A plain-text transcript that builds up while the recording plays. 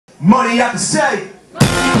Money out the safe.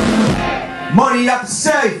 Money out the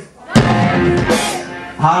safe.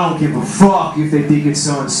 I don't give a fuck if they think it's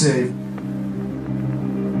unsafe.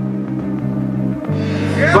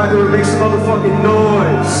 By the way, make some motherfucking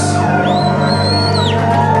noise.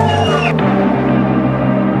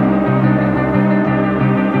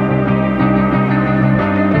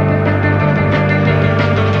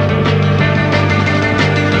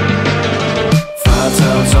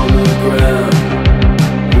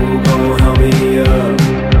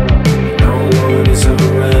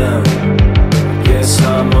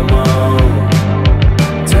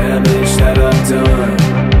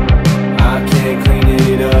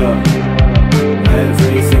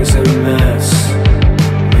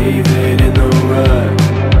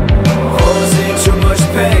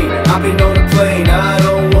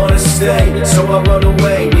 So I run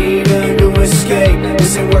away, need a new escape.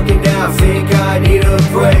 This ain't working out, think I need a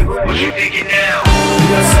break. What you thinking now? You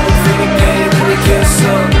got something to pay, but it can't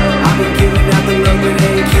some. I've been giving out the love, but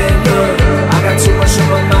ain't get none. I got too much on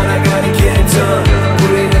my mind, I gotta get it done.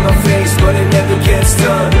 Put it in my face, but it never gets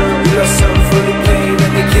done. You got something for the pain,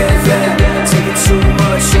 let me get that. Taking too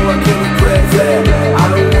much, so I can regret that. I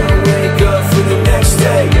don't wanna wake up for the next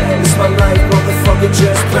day. It's my life, motherfucker,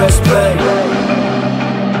 just press play.